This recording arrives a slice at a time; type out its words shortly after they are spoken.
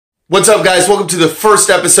What's up, guys? Welcome to the first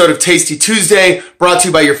episode of Tasty Tuesday, brought to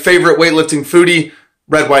you by your favorite weightlifting foodie,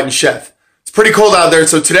 Red, White, and Chef. It's pretty cold out there,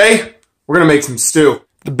 so today we're going to make some stew.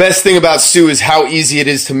 The best thing about stew is how easy it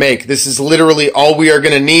is to make. This is literally all we are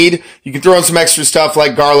going to need. You can throw in some extra stuff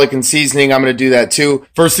like garlic and seasoning. I'm going to do that too.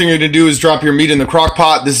 First thing you're going to do is drop your meat in the crock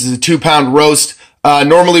pot. This is a 2-pound roast.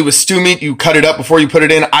 Normally with stew meat, you cut it up before you put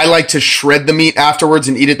it in. I like to shred the meat afterwards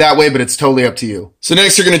and eat it that way, but it's totally up to you. So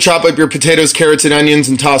next you're going to chop up your potatoes, carrots, and onions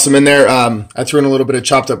and toss them in there. I threw in a little bit of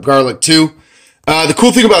chopped up garlic too. The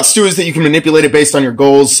cool thing about stew is that you can manipulate it based on your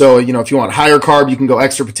goals. So, if you want higher carb, you can go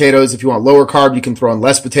extra potatoes. If you want lower carb, you can throw in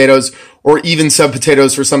less potatoes or even sub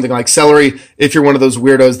potatoes for something like celery if you're one of those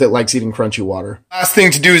weirdos that likes eating crunchy water. Last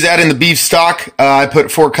thing to do is add in the beef stock. I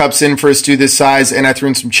put 4 cups in for a stew this size, and I threw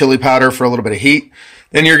in some chili powder for a little bit of heat.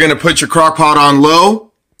 Then you're going to put your crock pot on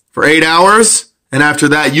low for 8 hours, and after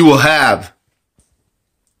that you will have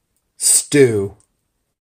stew.